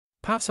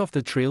Parts of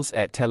the trails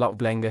at Telok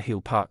Blangah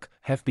Hill Park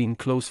have been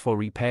closed for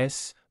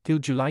repairs till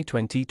July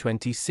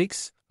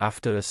 2026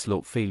 after a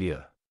slope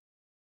failure.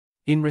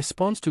 In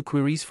response to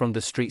queries from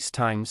the Straits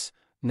Times,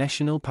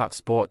 National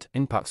Parks Board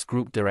and Parks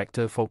Group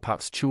Director for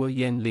Parks Chua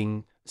Yen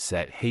Ling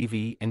said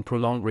heavy and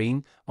prolonged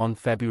rain on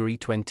February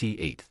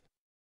 28,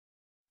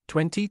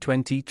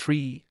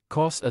 2023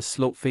 caused a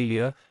slope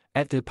failure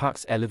at the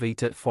park's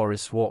elevated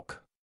forest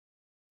walk.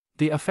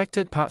 The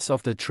affected parts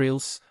of the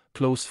trails,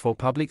 closed for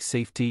public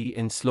safety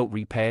and slope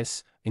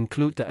repairs,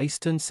 include the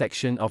eastern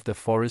section of the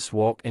forest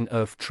walk and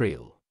earth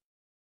trail.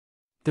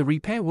 The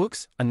repair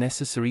works are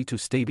necessary to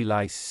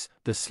stabilize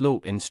the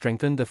slope and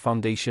strengthen the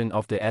foundation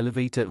of the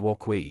elevated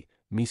walkway,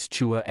 Ms.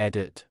 Chua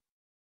added.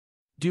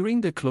 During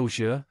the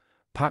closure,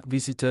 park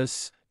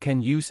visitors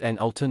can use an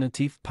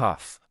alternative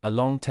path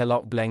along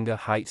Telok Blangah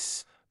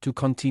Heights to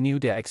continue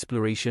their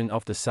exploration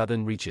of the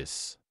southern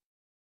ridges.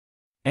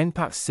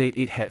 NParks said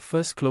it had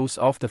first closed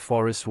off the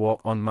forest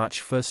walk on March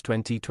 1,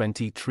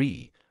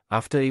 2023,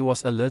 after it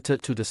was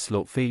alerted to the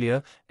slope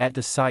failure at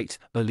the site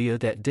earlier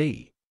that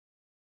day.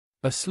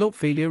 A slope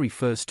failure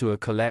refers to a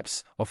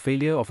collapse or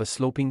failure of a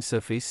sloping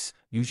surface,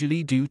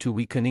 usually due to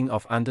weakening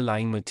of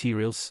underlying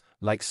materials,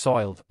 like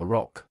soil or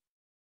rock,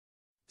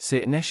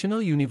 said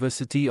National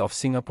University of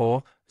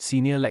Singapore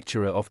Senior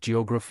Lecturer of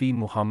Geography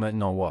Muhammad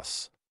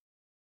Nawaz.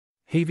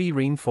 Heavy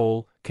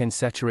rainfall can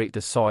saturate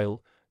the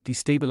soil,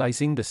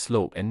 destabilizing the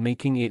slope and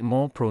making it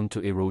more prone to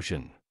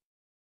erosion.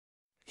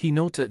 He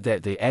noted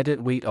that the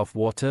added weight of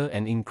water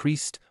and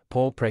increased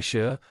pore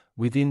pressure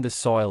within the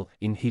soil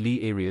in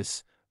hilly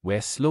areas,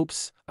 where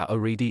slopes are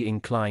already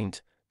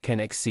inclined, can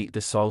exceed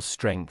the soil's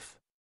strength.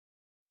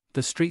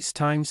 The Straits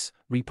Times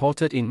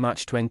reported in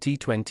March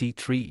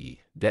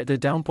 2023 that the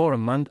downpour a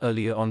month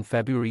earlier on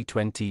February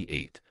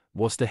 28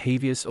 was the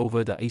heaviest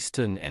over the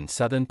eastern and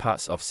southern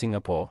parts of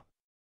Singapore,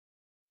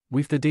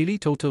 with the daily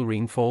total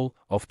rainfall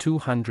of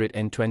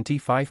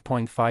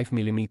 225.5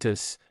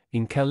 mm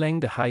in Kelang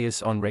the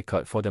highest on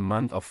record for the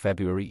month of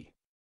February.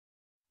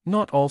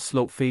 Not all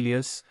slope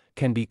failures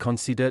can be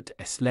considered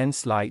as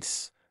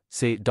landslides,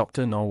 said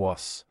Dr.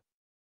 Nawaz.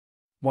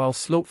 While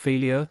slope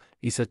failure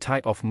is a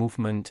type of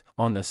movement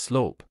on a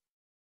slope,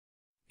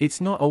 it's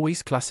not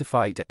always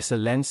classified as a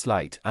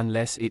landslide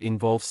unless it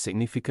involves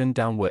significant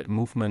downward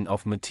movement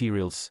of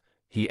materials,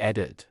 he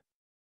added.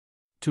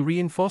 To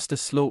reinforce the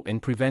slope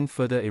and prevent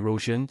further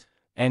erosion,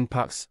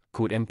 NParks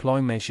could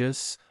employ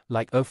measures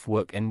like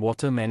earthwork and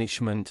water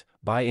management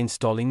by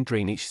installing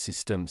drainage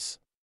systems,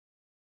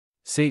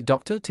 said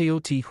Dr. Teo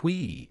T.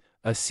 Hui,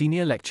 a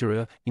senior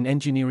lecturer in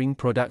engineering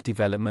product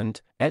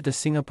development at the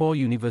Singapore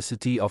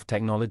University of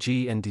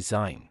Technology and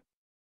Design.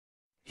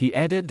 He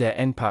added that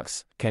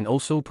NParks can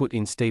also put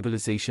in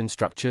stabilization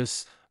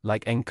structures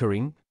like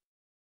anchoring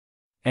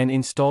and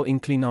install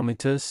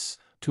inclinometers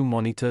to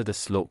monitor the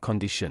slope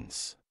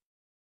conditions.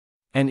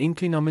 An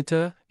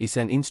inclinometer is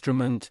an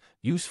instrument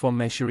used for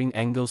measuring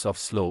angles of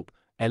slope,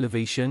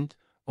 elevation,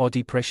 or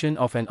depression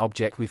of an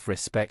object with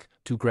respect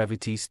to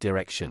gravity's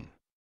direction.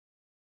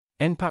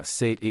 NParks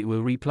said it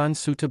will replant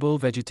suitable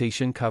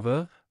vegetation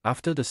cover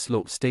after the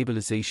slope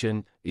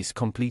stabilization is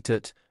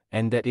completed,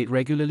 and that it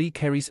regularly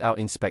carries out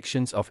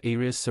inspections of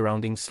areas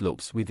surrounding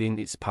slopes within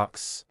its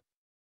parks.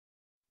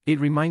 It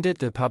reminded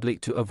the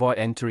public to avoid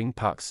entering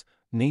parks,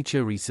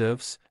 nature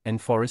reserves,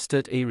 and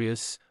forested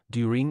areas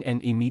during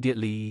and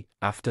immediately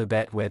after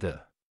bad weather.